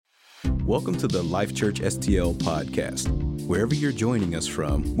Welcome to the Life Church STL podcast. Wherever you're joining us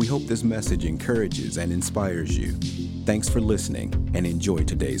from, we hope this message encourages and inspires you. Thanks for listening and enjoy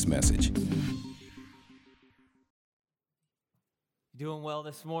today's message. Doing well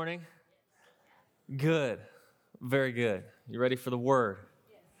this morning? Good. Very good. You ready for the word?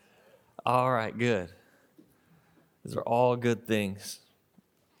 Yes. All right, good. These are all good things.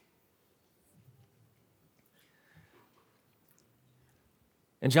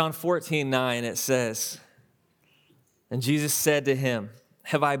 In John 14:9, it says, and Jesus said to him,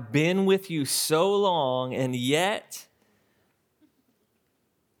 "Have I been with you so long, and yet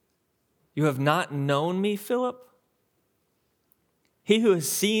you have not known me, Philip? He who has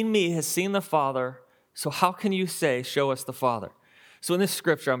seen me has seen the Father, so how can you say, 'Show us the Father'?" So in this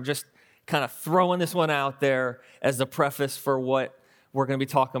scripture, I'm just kind of throwing this one out there as the preface for what we're going to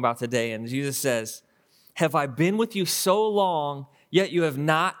be talking about today. And Jesus says, "Have I been with you so long, yet you have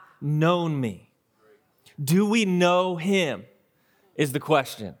not known me?" Do we know him is the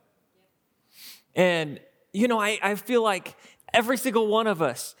question. And, you know, I feel like every single one of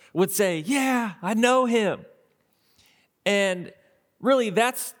us would say, yeah, I know him. And really,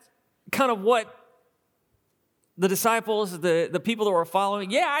 that's kind of what the disciples, the people that were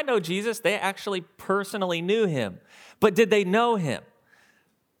following, yeah, I know Jesus. They actually personally knew him. But did they know him?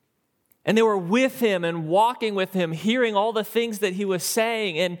 And they were with him and walking with him, hearing all the things that he was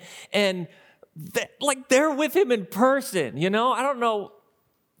saying. And like they're with him in person, you know? I don't know,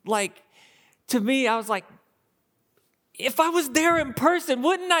 like, to me, I was like, if I was there in person,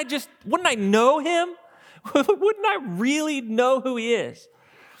 wouldn't I know him? Wouldn't I really know who he is?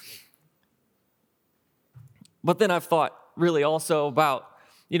 But then I've thought really also about,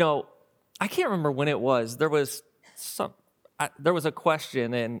 you know, I can't remember when it was. There was a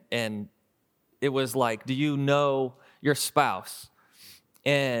question and it was like, do you know your spouse?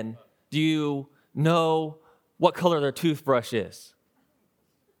 And do you know what color their toothbrush is?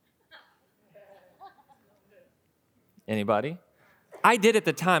 Anybody? I did at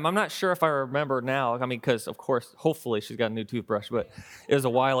the time. I'm not sure if I remember now. I mean, because, of course, hopefully she's got a new toothbrush, but it was a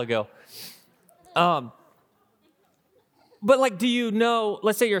while ago. But, like, do you know,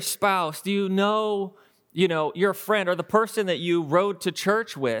 let's say your spouse, do you know, your friend or the person that you rode to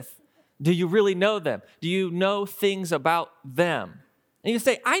church with, do you really know them? Do you know things about them? And you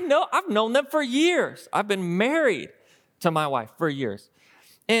say, I've known them for years. I've been married to my wife for years.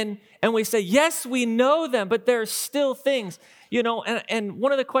 And we say, yes, we know them, but there's still things, and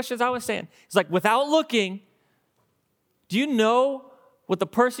one of the questions I was saying is like, without looking, do you know what the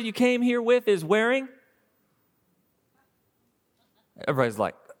person you came here with is wearing? Everybody's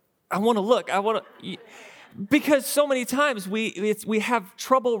like, I want to look. Because so many times we have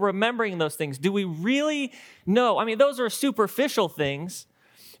trouble remembering those things. Do we really know? I mean, those are superficial things.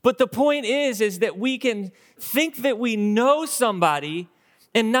 But the point is that we can think that we know somebody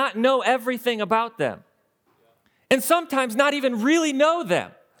and not know everything about them. And sometimes not even really know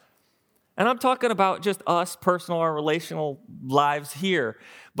them. And I'm talking about just us, personal or relational lives here.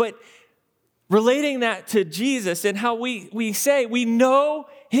 But relating that to Jesus and how we say we know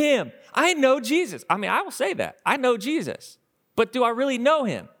him. I know Jesus. I mean, I will say that. I know Jesus. But do I really know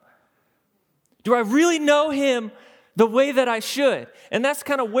him? Do I really know him the way that I should? And that's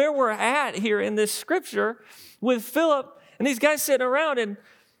kind of where we're at here in this scripture with Philip and these guys sitting around. And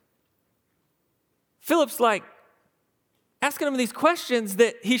Philip's like asking him these questions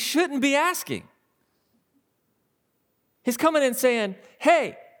that he shouldn't be asking. He's coming and saying,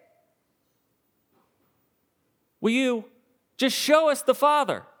 hey, will you just show us the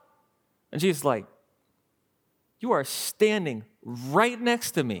Father? And Jesus is like, you are standing right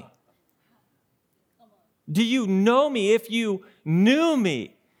next to me. Do you know me? If you knew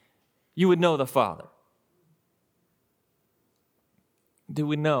me, you would know the Father. Do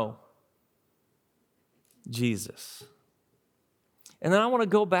we know Jesus? And then I want to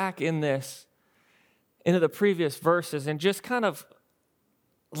go back into the previous verses and just kind of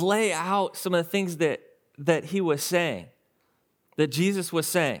lay out some of the things that he was saying, that Jesus was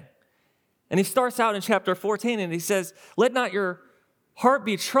saying. And he starts out in chapter 14 and he says, let not your heart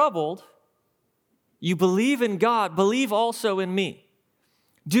be troubled. You believe in God, believe also in me.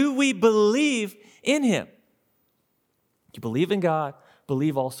 Do we believe in him? You believe in God,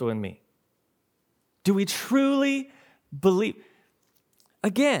 believe also in me. Do we truly believe?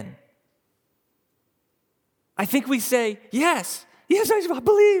 Again, I think we say, yes, I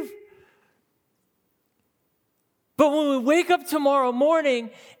believe. But when we wake up tomorrow morning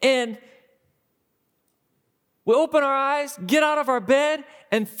and we open our eyes, get out of our bed,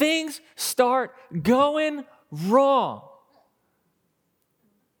 and things start going wrong,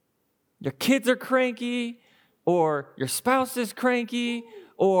 your kids are cranky, or your spouse is cranky,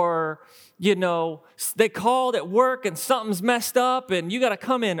 or, they called at work and something's messed up and you got to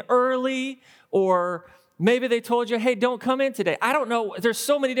come in early, or maybe they told you, hey, don't come in today. I don't know. There's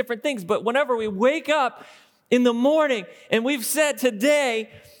so many different things, but whenever we wake up in the morning and we've said today,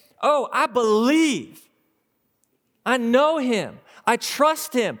 oh, I believe, I know him, I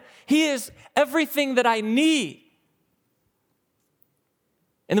trust him, he is everything that I need.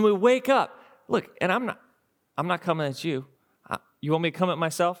 And then we wake up. Look, and I'm not coming at you. You want me to come at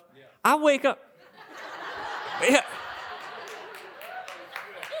myself? Yeah. I wake up. Yeah.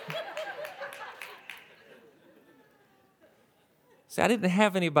 See, I didn't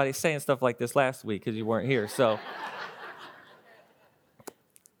have anybody saying stuff like this last week because you weren't here, so.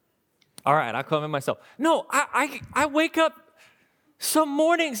 All right, I'll come at myself. No, I wake up some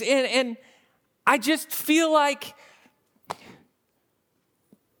mornings and I just feel like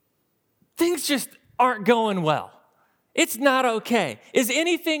things just aren't going well. It's not okay. Is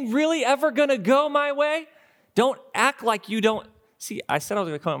anything really ever going to go my way? Don't act like you don't. See, I said I was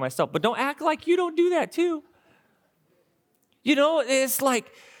going to come at myself, but don't act like you don't do that too. It's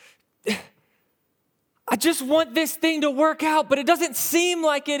like, I just want this thing to work out, but it doesn't seem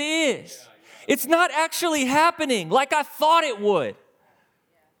like it is. It's not actually happening like I thought it would.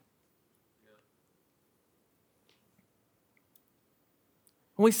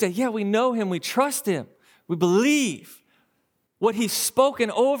 And we say, yeah, we know him, we trust him, we believe what he's spoken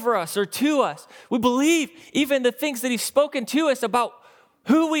over us or to us. We believe even the things that he's spoken to us about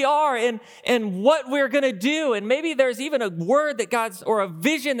who we are and what we're going to do. And maybe there's even a word that or a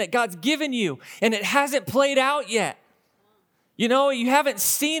vision that God's given you and it hasn't played out yet. You haven't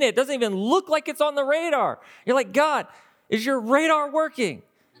seen it. It doesn't even look like it's on the radar. You're like, God, is your radar working?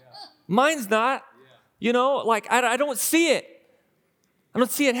 Yeah. Mine's not. Yeah. I don't see it. I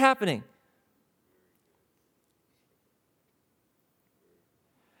don't see it happening.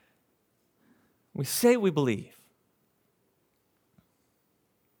 We say we believe.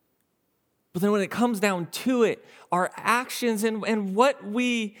 But then when it comes down to it, our actions and what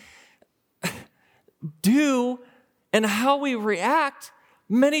we do and how we react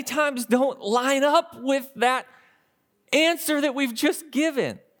many times don't line up with that answer that we've just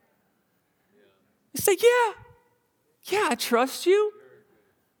given. You say, yeah, I trust you,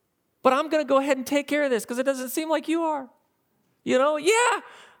 but I'm going to go ahead and take care of this because it doesn't seem like you are.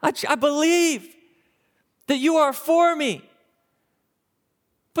 I believe that you are for me.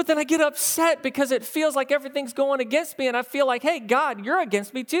 But then I get upset because it feels like everything's going against me, and I feel like, hey, God, you're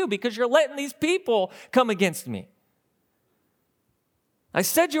against me too because you're letting these people come against me. I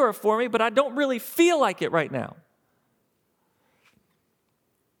said you were for me, but I don't really feel like it right now.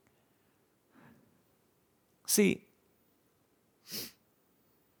 See,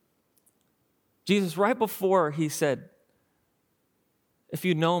 Jesus, right before he said, if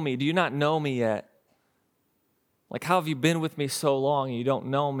you know me, do you not know me yet? Like, how have you been with me so long and you don't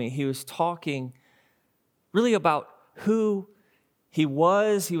know me? He was talking really about who he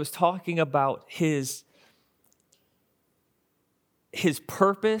was. He was talking about his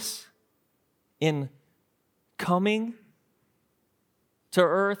purpose in coming to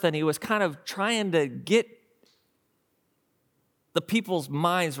earth, and he was kind of trying to get the people's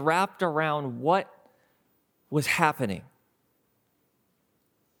minds wrapped around what was happening.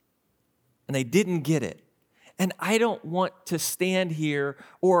 And they didn't get it. And I don't want to stand here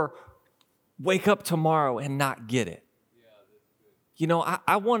or wake up tomorrow and not get it.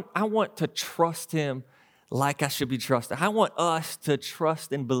 I want to trust him like I should be trusted. I want us to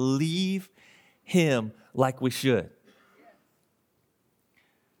trust and believe him like we should.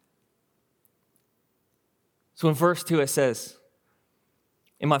 So in verse 2 it says,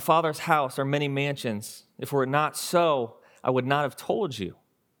 in my Father's house are many mansions. If it were not so, I would not have told you.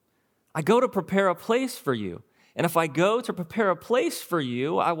 I go to prepare a place for you. And if I go to prepare a place for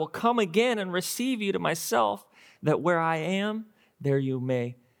you, I will come again and receive you to myself, that where I am, there you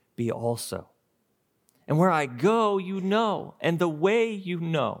may be also. And where I go, you know, and the way you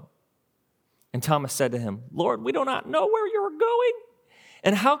know. And Thomas said to him, Lord, we do not know where you're going,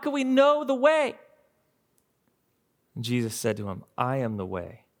 and how can we know the way? And Jesus said to him, I am the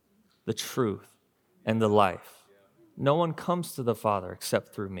way, the truth, and the life. No one comes to the Father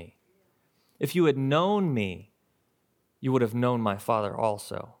except through me. If you had known me, you would have known my Father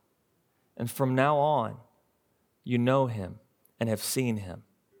also. And from now on, you know him and have seen him.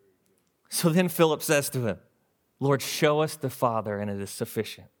 So then Philip says to him, Lord, show us the Father, and it is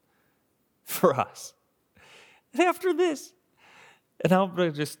sufficient for us. And after this, and I'm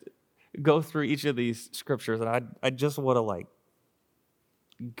going to just go through each of these scriptures, and I just want to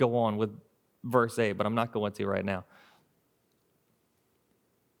go on with verse 8, but I'm not going to right now.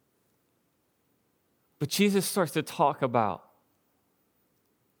 But Jesus starts to talk about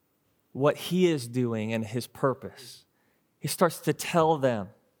what he is doing and his purpose. He starts to tell them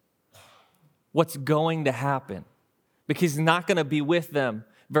what's going to happen because he's not going to be with them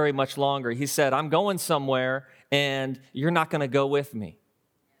very much longer. He said, I'm going somewhere and you're not going to go with me.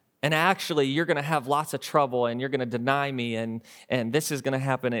 And actually, you're going to have lots of trouble and you're going to deny me and this is going to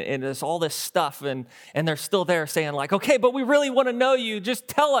happen. And there's all this stuff. And they're still there saying like, okay, but we really want to know you. Just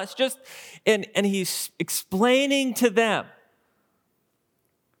tell us. And he's explaining to them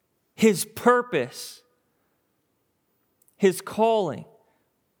his purpose, his calling,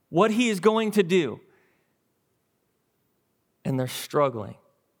 what he is going to do. And they're struggling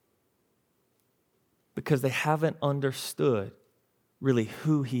because they haven't understood really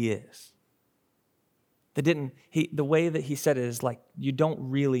who he is. The way that he said it is like, you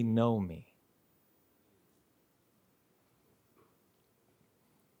don't really know me.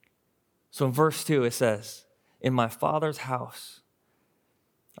 So in verse 2 it says, in my Father's house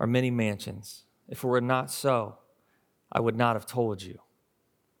are many mansions. If it were not so, I would not have told you.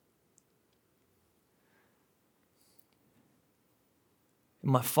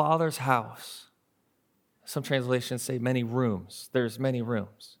 In my Father's house, some translations say many rooms. There's many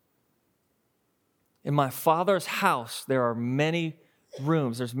rooms. In my Father's house, there are many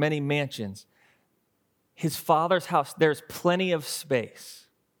rooms. There's many mansions. His Father's house, there's plenty of space.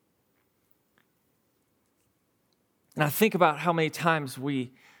 And I think about how many times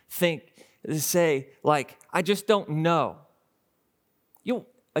we say, like, I just don't know.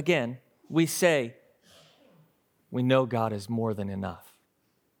 Again, we say, we know God is more than enough.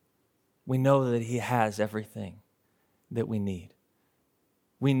 We know that he has everything that we need.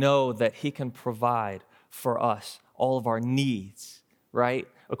 We know that he can provide for us all of our needs, right?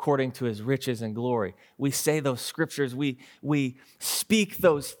 According to his riches and glory. We say those scriptures, we speak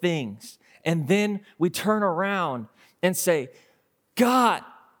those things, and then we turn around and say, God,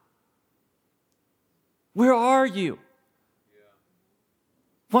 where are you?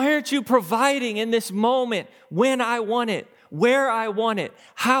 Why aren't you providing in this moment when I want it, where I want it,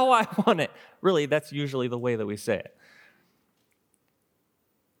 how I want it? Really, that's usually the way that we say it.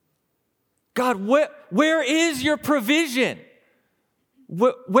 God, where is your provision?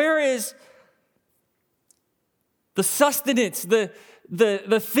 Where is the sustenance,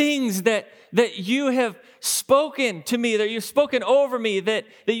 the things that you have spoken to me, that you've spoken over me, that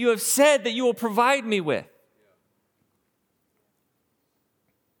you have said that you will provide me with?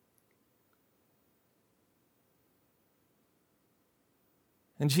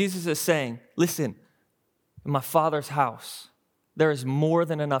 And Jesus is saying, listen, in my Father's house, there is more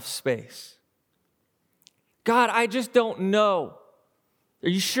than enough space. God, I just don't know. Are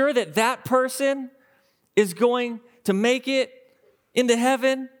you sure that that person is going to make it into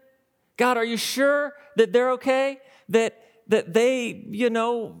heaven? God, are you sure that they're okay? That they,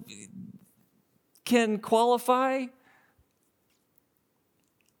 can qualify?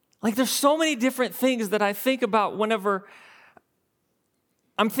 Like, there's so many different things that I think about whenever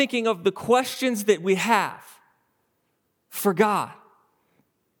I'm thinking of the questions that we have for God.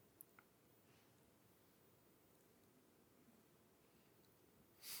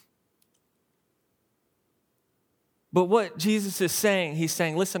 But what Jesus is saying, he's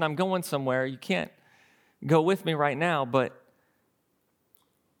saying, listen, I'm going somewhere. You can't go with me right now, but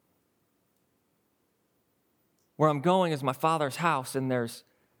where I'm going is my Father's house, and there's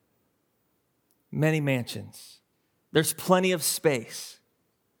many mansions. There's plenty of space.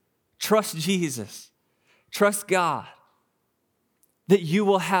 Trust Jesus. Trust God that you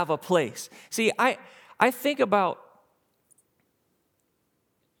will have a place. See, I think about,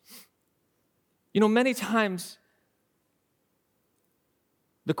 many times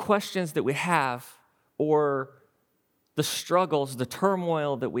the questions that we have or the struggles, the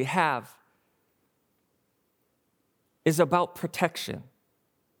turmoil that we have is about protection.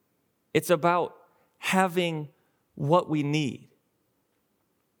 It's about having what we need.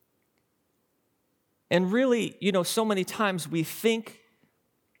 And really, so many times we think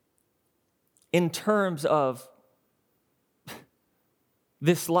in terms of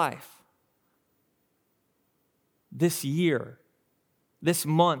this life, this year, this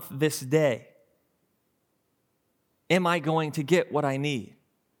month, this day. Am I going to get what I need?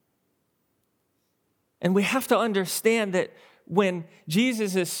 And we have to understand that when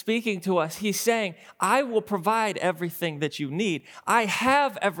Jesus is speaking to us, he's saying, I will provide everything that you need. I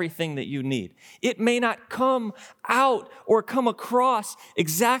have everything that you need. It may not come out or come across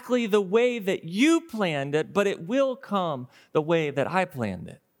exactly the way that you planned it, but it will come the way that I planned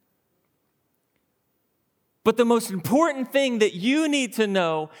it. But the most important thing that you need to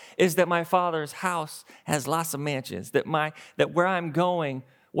know is that my Father's house has lots of mansions, that where I'm going,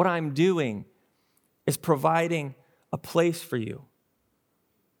 what I'm doing is providing a place for you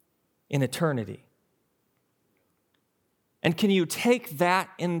in eternity. And can you take that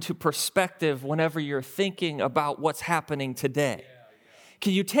into perspective whenever you're thinking about what's happening today?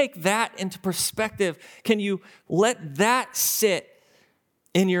 Can you take that into perspective? Can you let that sit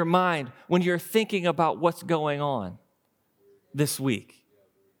in your mind when you're thinking about what's going on this week?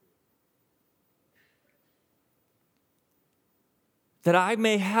 That I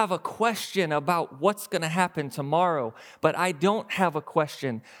may have a question about what's going to happen tomorrow, but I don't have a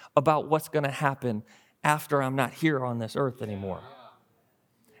question about what's going to happen after I'm not here on this earth anymore.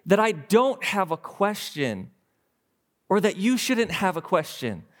 That I don't have a question, or that you shouldn't have a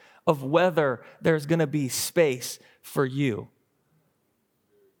question of whether there's going to be space for you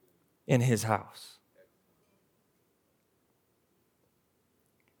in his house.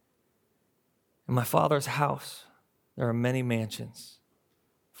 In my Father's house, there are many mansions.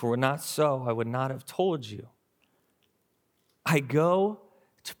 If it were not so, I would not have told you. I go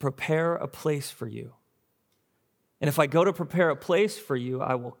to prepare a place for you. And if I go to prepare a place for you,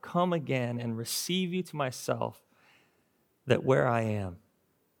 I will come again and receive you to myself, that where I am,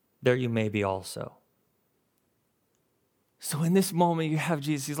 there you may be also. So in this moment, you have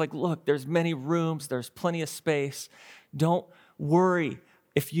Jesus. He's like, look, there's many rooms. There's plenty of space. Don't worry.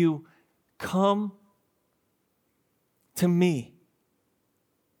 If you come to me,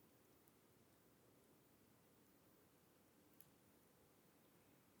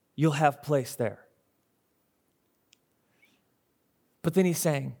 you'll have place there. But then he's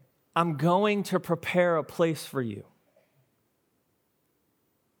saying, I'm going to prepare a place for you.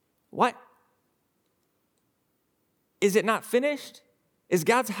 What? Is it not finished? Is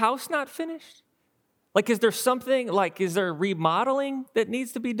God's house not finished? Like, is there something, is there remodeling that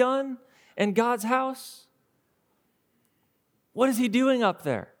needs to be done in God's house? What is he doing up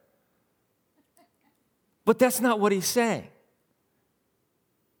there? But that's not what he's saying.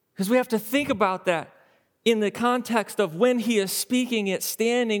 Because we have to think about that in the context of when he is speaking it,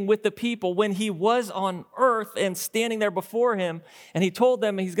 standing with the people, when he was on earth and standing there before him, and he told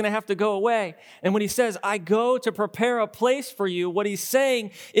them he's going to have to go away. And when he says, I go to prepare a place for you, what he's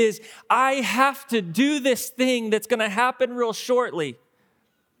saying is, I have to do this thing that's going to happen real shortly.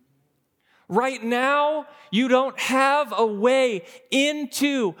 Right now, you don't have a way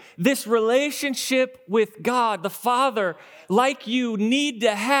into this relationship with God, the Father, like you need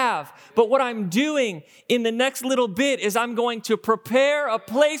to have. But what I'm doing in the next little bit is I'm going to prepare a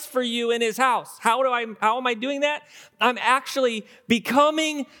place for you in his house. How am I doing that? I'm actually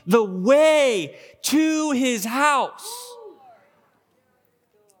becoming the way to his house.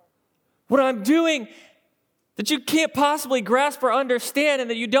 What I'm doing that you can't possibly grasp or understand,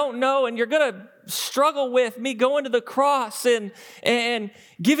 and that you don't know, and you're going to struggle with me going to the cross and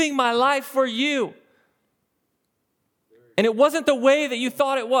giving my life for you. And it wasn't the way that you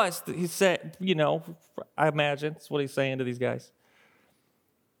thought it was. He said, I imagine that's what he's saying to these guys.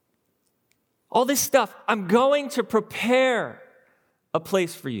 All this stuff, I'm going to prepare a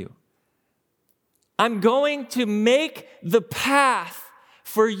place for you. I'm going to make the path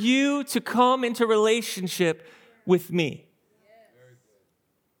for you to come into relationship with me.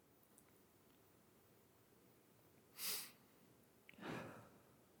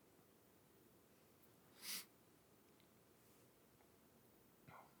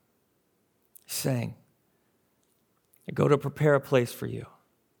 Saying, I go to prepare a place for you.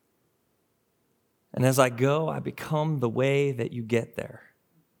 And as I go, I become the way that you get there.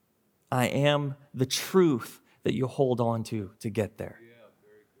 I am the truth that you hold on to get there.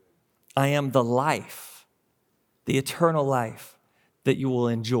 I am the life, the eternal life that you will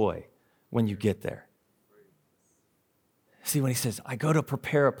enjoy when you get there. See, when he says, I go to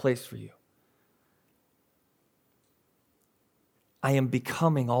prepare a place for you, I am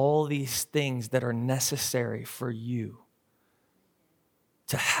becoming all these things that are necessary for you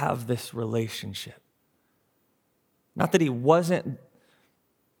to have this relationship. Not that he wasn't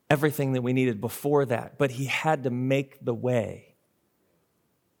everything that we needed before that, but he had to make the way.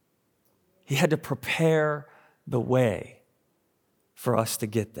 He had to prepare the way for us to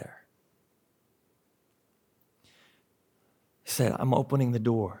get there. He said, I'm opening the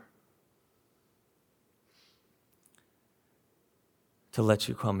door. to let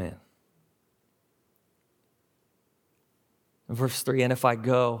you come in. Verse 3, and if I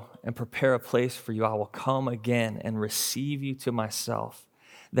go and prepare a place for you, I will come again and receive you to myself,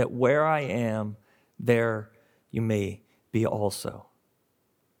 that where I am, there you may be also.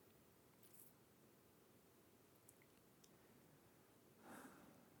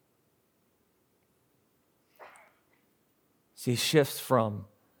 See, he shifts from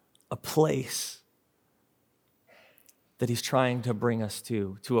a place that he's trying to bring us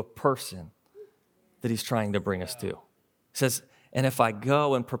to a person that he's trying to bring us to. He says, and if I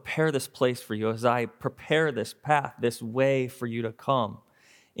go and prepare this place for you, as I prepare this path, this way for you to come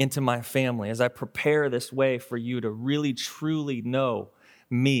into my family, as I prepare this way for you to really, truly know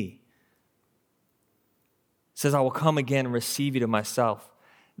me, he says, I will come again and receive you to myself,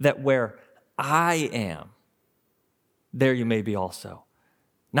 that where I am, there you may be also.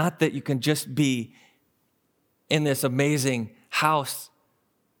 Not that you can just be in this amazing house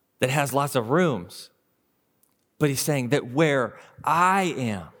that has lots of rooms, but he's saying that where I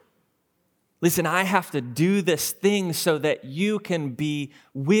am, listen, I have to do this thing so that you can be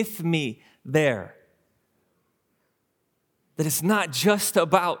with me there. That it's not just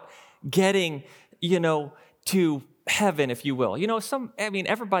about getting, to heaven, if you will.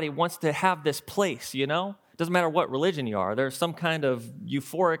 Everybody wants to have this place, It doesn't matter what religion you are. There's some kind of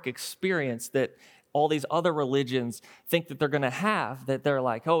euphoric experience that all these other religions think that they're going to have, that they're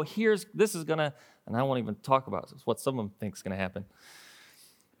like, oh, this is going to, and I won't even talk about what some of them think is going to happen.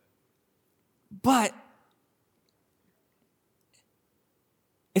 But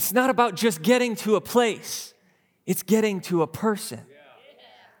it's not about just getting to a place. It's getting to a person.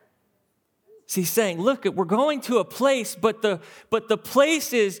 So he's saying, look, we're going to a place, but the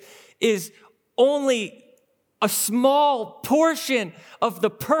place is only a small portion of the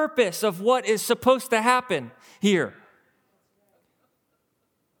purpose of what is supposed to happen here.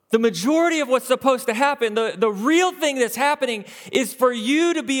 The majority of what's supposed to happen, the real thing that's happening is for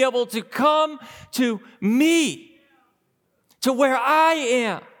you to be able to come to me, to where I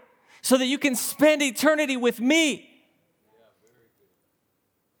am, so that you can spend eternity with me.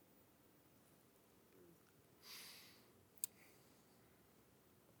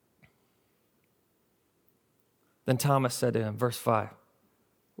 Then Thomas said to him, verse 5,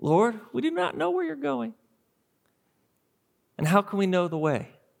 Lord, we do not know where you're going. And how can we know the way?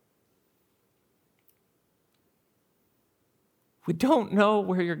 We don't know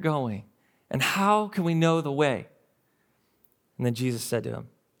where you're going. And how can we know the way? And then Jesus said to him,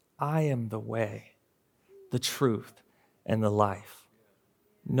 I am the way, the truth, and the life.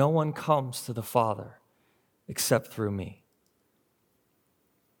 No one comes to the Father except through me.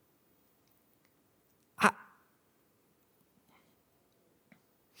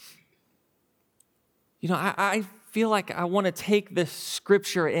 I feel like I want to take this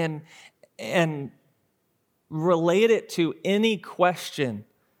scripture and relate it to any question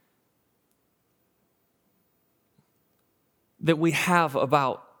that we have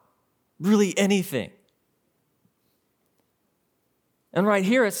about really anything. And right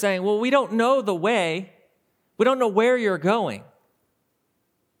here it's saying, well, we don't know the way. We don't know where you're going.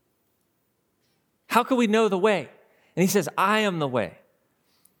 How can we know the way? And he says, I am the way.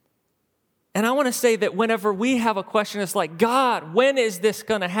 And I want to say that whenever we have a question, it's like, God, when is this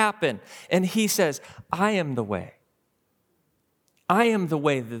going to happen? And he says, I am the way. I am the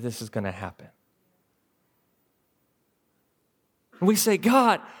way that this is going to happen. And we say,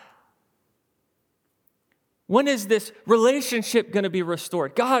 God, when is this relationship going to be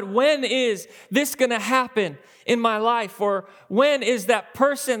restored? God, when is this going to happen in my life? Or when is that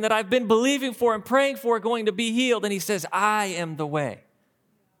person that I've been believing for and praying for going to be healed? And he says, I am the way.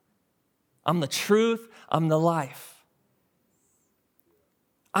 I'm the truth. I'm the life.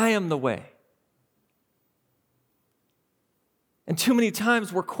 I am the way. And too many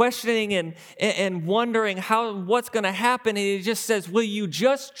times we're questioning and wondering what's going to happen. And he just says, will you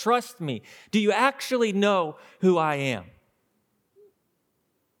just trust me? Do you actually know who I am?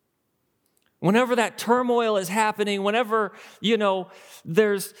 Whenever that turmoil is happening, whenever,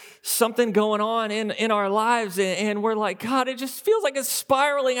 there's something going on in our lives and we're like, God, it just feels like it's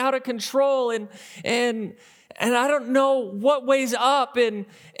spiraling out of control and I don't know what way's up and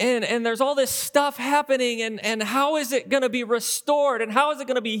there's all this stuff happening and how is it going to be restored and how is it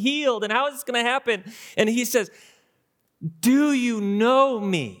going to be healed and how is this going to happen? And he says, do you know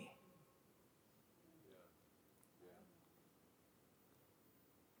me?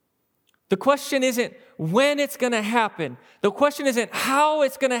 The question isn't when it's going to happen. The question isn't how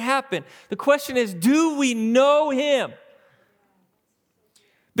it's going to happen. The question is, do we know him?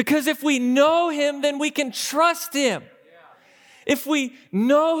 Because if we know him, then we can trust him. if we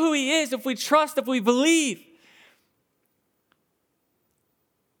know who he is, if we trust, if we believe,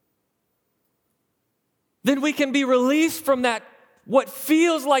 then we can be released from that, what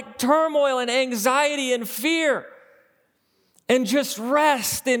feels like turmoil and anxiety and fear, and just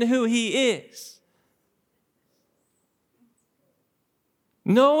rest in who he is.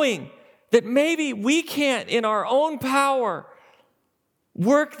 Knowing that maybe we can't in our own power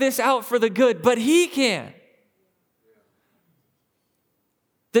work this out for the good, but he can.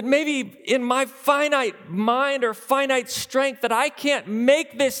 That maybe in my finite mind or finite strength that I can't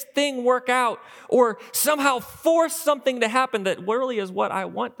make this thing work out or somehow force something to happen that really is what I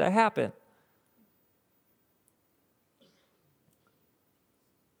want to happen.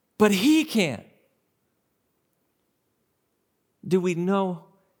 But he can. Do we know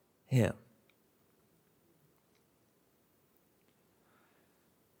him?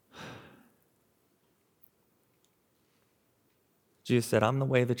 Jesus said, I'm the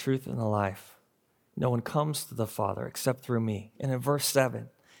way, the truth, and the life. No one comes to the Father except through me. And in verse 7,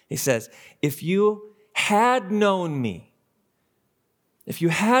 he says, if you had known me,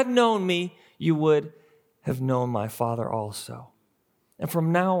 you would have known my Father also. And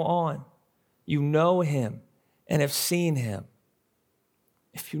from now on, you know him and have seen him.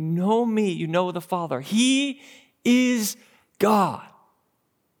 If you know me, you know the Father. He is God.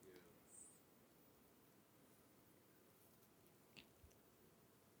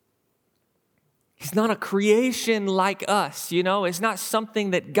 He's not a creation like us, It's not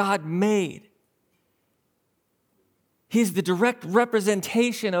something that God made. He's the direct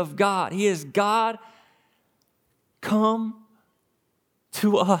representation of God. He is God come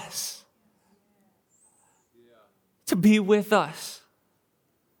to us to be with us.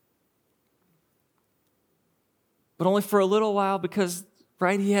 But only for a little while because,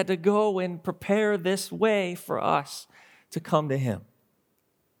 he had to go and prepare this way for us to come to him.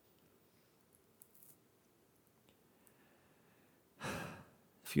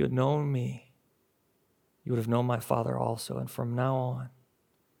 If you had known me, you would have known my Father also. And from now on,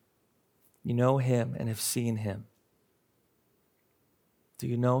 you know him and have seen him. Do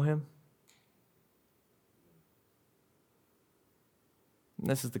you know him? And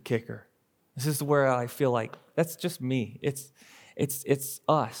this is the kicker. This is where I feel like that's just me. It's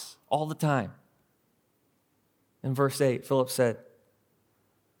us all the time. In verse 8, Philip said,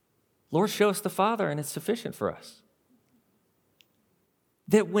 Lord, show us the Father, and it's sufficient for us.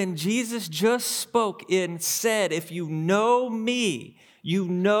 That when Jesus just spoke and said, if you know me, you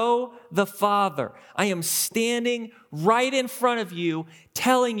know the Father. I am standing right in front of you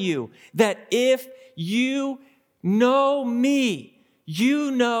telling you that if you know me,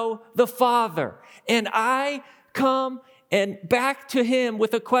 you know the Father. And I come and back to him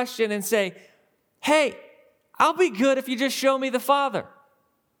with a question and say, hey, I'll be good if you just show me the Father.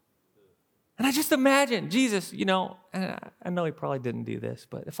 And I just imagine Jesus, and I know he probably didn't do this,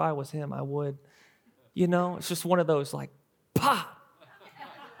 but if I was him, I would. It's just one of those pop.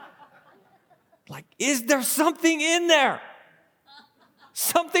 Is there something in there?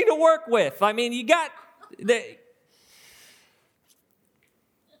 Something to work with. I mean, you got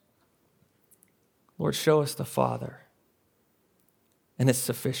Lord, show us the Father, and it's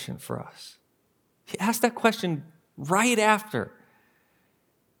sufficient for us. He asked that question right after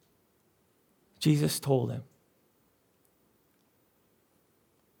Jesus told him.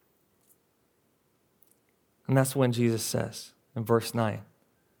 And that's when Jesus says in verse 9,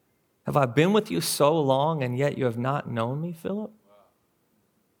 have I been with you so long and yet you have not known me, Philip?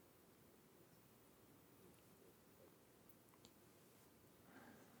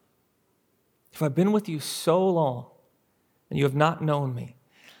 Have I been with you so long and you have not known me?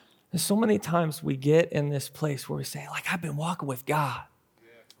 There's so many times we get in this place where we say, I've been walking with God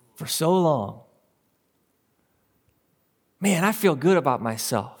for so long. Man, I feel good about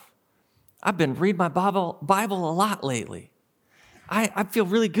myself. I've been reading my Bible a lot lately. I feel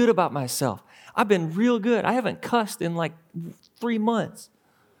really good about myself. I've been real good. I haven't cussed in 3 months.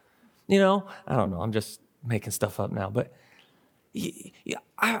 I don't know. I'm just making stuff up now. But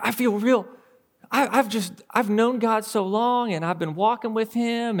I feel real. I've known God so long and I've been walking with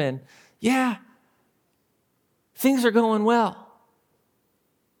him and things are going well.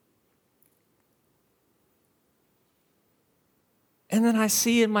 And then I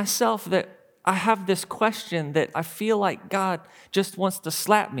see in myself that I have this question that I feel like God just wants to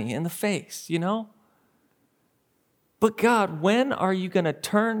slap me in the face, But God, when are you going to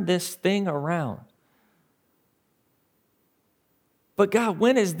turn this thing around? But God,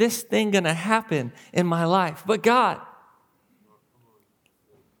 when is this thing going to happen in my life? But God,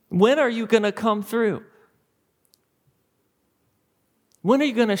 when are you going to come through? When are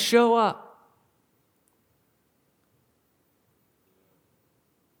you going to show up?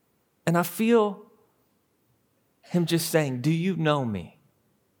 And I feel him just saying, do you know me?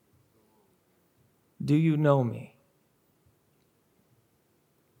 Do you know me?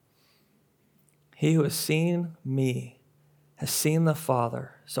 He who has seen me has seen the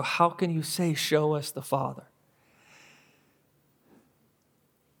Father. So how can you say, show us the Father?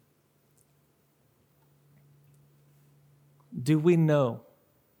 Do we know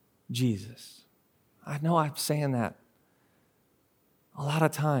Jesus? I know I'm saying that a lot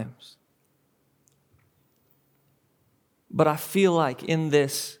of times. But I feel like in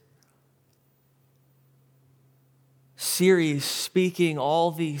this series, speaking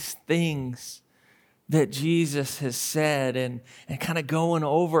all these things that Jesus has said and kind of going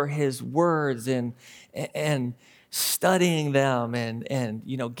over his words and studying them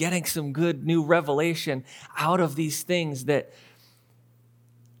and getting some good new revelation out of these things, that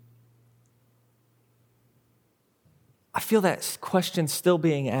I feel that question still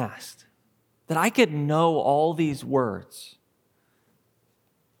being asked, that I could know all these words.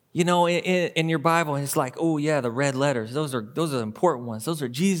 In your Bible, it's like, oh yeah, the red letters, those are the important ones. Those are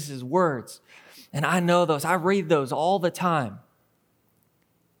Jesus' words. And I know those. I read those all the time.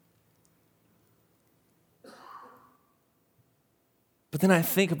 But then I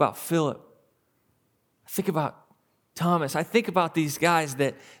think about Philip. I think about Thomas. I think about these guys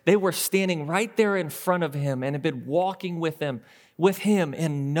that they were standing right there in front of him and had been walking with him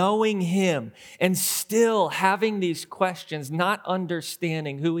and knowing him and still having these questions, not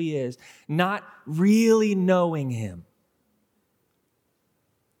understanding who he is, not really knowing him.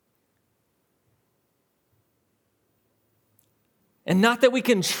 And not that we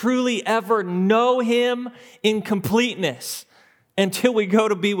can truly ever know him in completeness until we go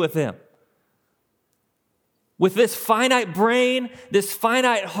to be with him. With this finite brain, this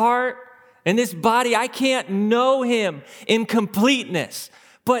finite heart, and this body, I can't know him in completeness.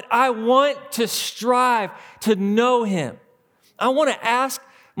 But I want to strive to know him. I want to ask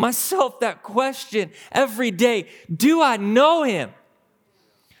myself that question every day. Do I know him?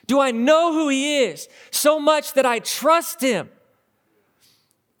 Do I know who he is so much that I trust him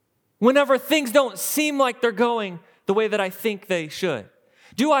whenever things don't seem like they're going the way that I think they should?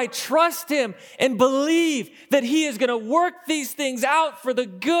 Do I trust him and believe that he is going to work these things out for the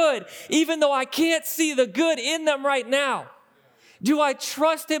good, even though I can't see the good in them right now? Do I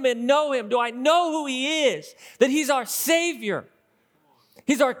trust him and know him? Do I know who he is? That he's our Savior.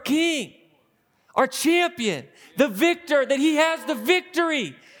 He's our King, our champion, the victor, that he has the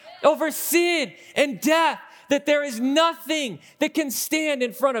victory over sin and death, that there is nothing that can stand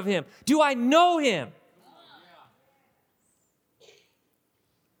in front of him. Do I know him?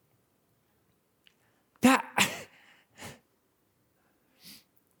 That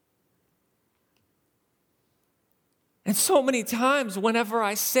and so many times whenever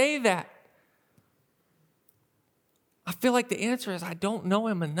I say that, I feel like the answer is I don't know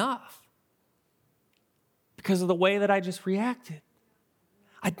him enough because of the way that I just reacted.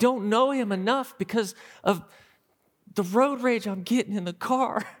 I don't know him enough because of the road rage I'm getting in the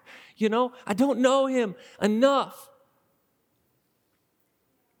car. I don't know him enough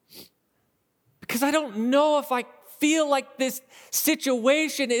because I don't know if I feel like this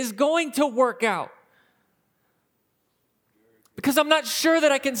situation is going to work out. Because I'm not sure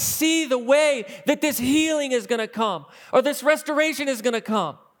that I can see the way that this healing is going to come, or this restoration is going to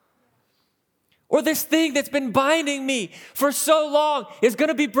come, or this thing that's been binding me for so long is going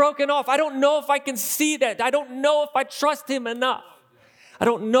to be broken off. I don't know if I can see that. I don't know if I trust him enough. I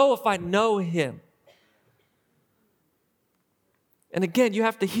don't know if I know him. And again, you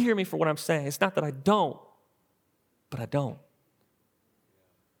have to hear me for what I'm saying. It's not that I don't, but I don't.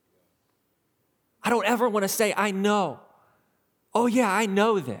 I don't ever want to say, I know. Oh yeah, I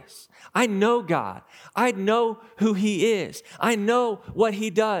know this. I know God. I know who he is. I know what he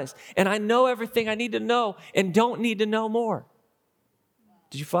does. And I know everything I need to know and don't need to know more.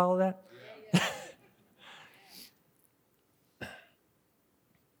 Did you follow that? Yeah.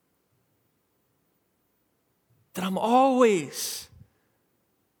 That I'm always,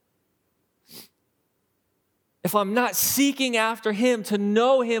 if I'm not seeking after him to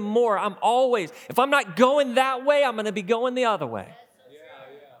know him more, if I'm not going that way, I'm going to be going the other way. Yeah.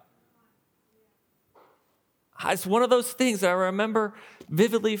 It's one of those things that I remember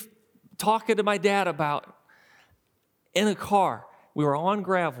vividly talking to my dad about in a car. We were on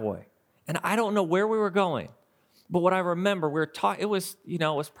Gravois, and I don't know where we were going, but what I remember, we were talking, it was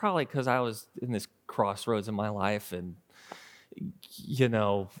probably because I was in this crossroads in my life, and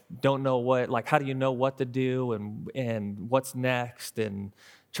don't know how do you know what to do and what's next and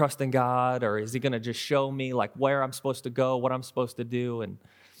trust in God, or is he going to just show me where I'm supposed to go, what I'm supposed to do? And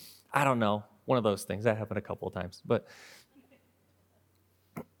I don't know, one of those things. That happened a couple of times. But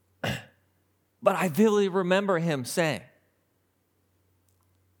I vividly remember him saying,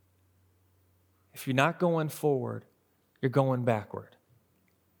 if you're not going forward, you're going backward.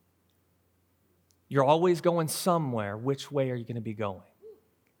 You're always going somewhere. Which way are you going to be going?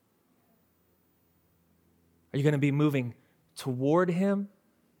 Are you going to be moving toward him?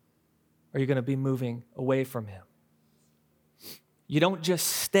 Or are you going to be moving away from him? You don't just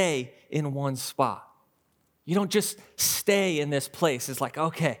stay in one spot. You don't just stay in this place. It's like,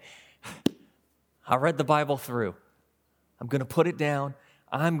 okay, I read the Bible through. I'm going to put it down.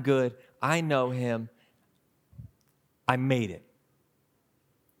 I'm good. I know him. I made it.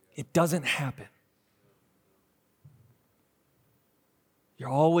 It doesn't happen. You're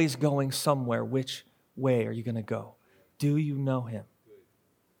always going somewhere. Which way are you going to go? Do you know him?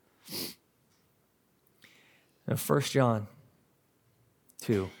 In 1 John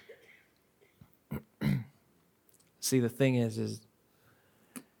 2. See, the thing is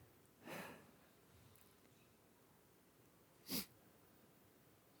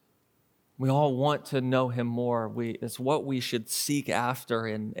we all want to know him more. It's what we should seek after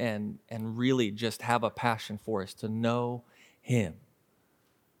and really just have a passion for, is to know him.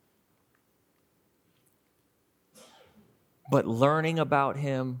 But learning about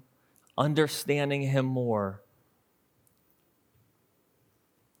him, understanding him more,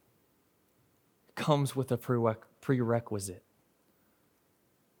 comes with a prerequisite.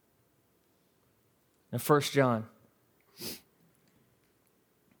 In 1 John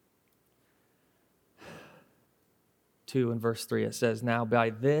 2 and verse 3, it says, "Now by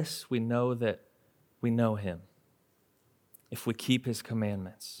this we know that we know him, if we keep his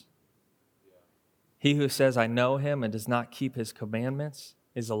commandments. He who says, 'I know him,' and does not keep his commandments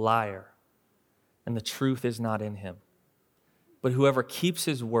is a liar, and the truth is not in him. But whoever keeps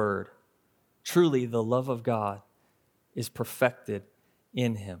his word, truly the love of God is perfected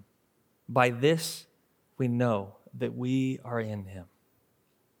in him. By this we know that we are in him."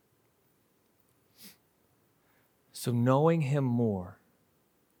 So knowing him more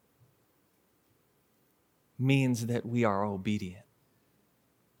means that we are obedient.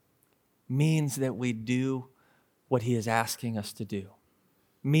 Means that we do what he is asking us to do.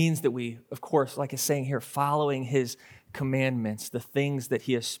 Means that we, of course, like it's saying here, following his commandments, the things that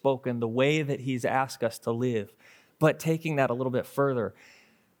he has spoken, the way that he's asked us to live. But taking that a little bit further,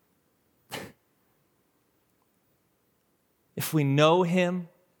 if we know him,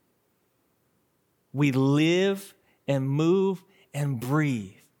 we live and move and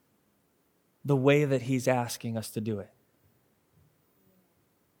breathe the way that he's asking us to do it.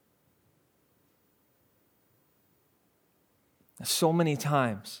 So many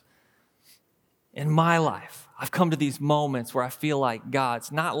times in my life, I've come to these moments where I feel like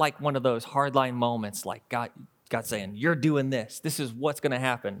God's not like one of those hardline moments, like God saying, "You're doing this. This is what's going to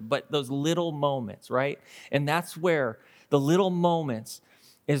happen." But those little moments, right? And that's where the little moments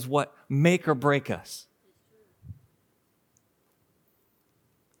is what make or break us.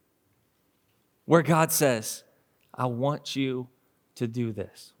 Where God says, "I want you to do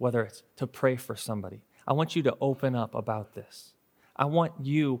this," whether it's to pray for somebody. I want you to open up about this. I want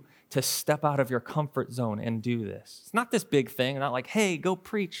you to step out of your comfort zone and do this. It's not this big thing, not like, "Hey, go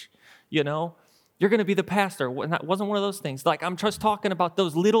preach, you're going to be the pastor." That wasn't one of those things. Like, I'm just talking about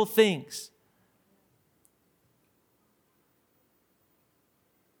those little things.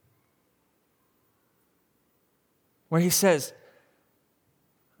 Where he says,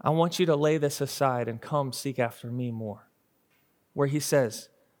 "I want you to lay this aside and come seek after me more." Where he says,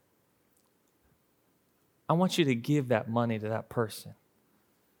 "I want you to give that money to that person.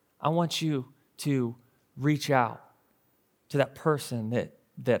 I want you to reach out to that person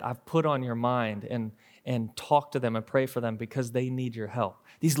that I've put on your mind and talk to them and pray for them because they need your help."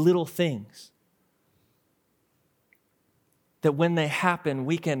 These little things that when they happen,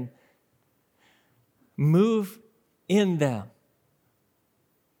 we can move in them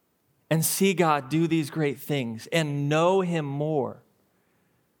and see God do these great things and know him more.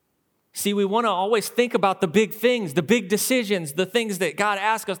 See, we want to always think about the big things, the big decisions, the things that God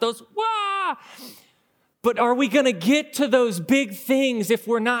asks us, those, wah! But are we going to get to those big things if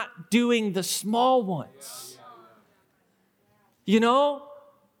we're not doing the small ones? You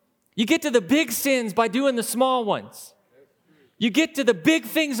get to the big sins by doing the small ones. You get to the big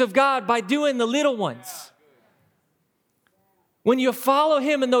things of God by doing the little ones. When you follow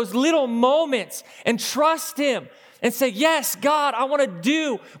him in those little moments and trust him and say, yes, God, I want to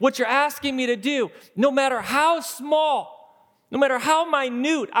do what you're asking me to do, no matter how small, no matter how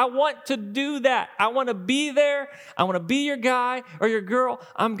minute. I want to do that. I want to be there. I want to be your guy or your girl.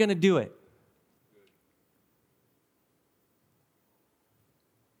 I'm going to do it.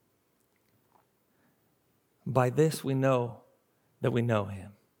 By this we know that we know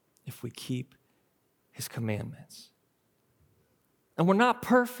him, if we keep his commandments. And we're not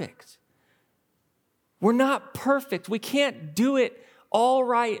perfect. We're not perfect. We can't do it all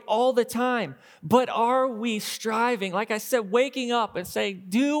right all the time. But are we striving, like I said, waking up and saying,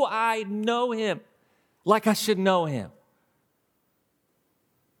 do I know him like I should know him?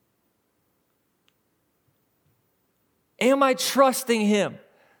 Am I trusting him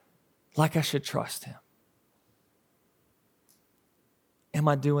like I should trust him? Am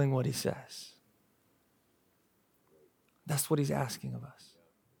I doing what he says? That's what he's asking of us.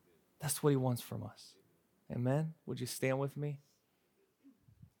 That's what he wants from us. Amen? Would you stand with me?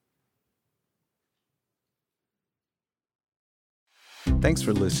 Thanks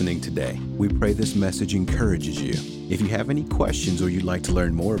for listening today. We pray this message encourages you. If you have any questions or you'd like to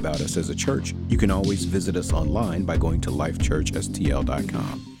learn more about us as a church, you can always visit us online by going to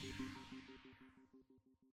lifechurchstl.com.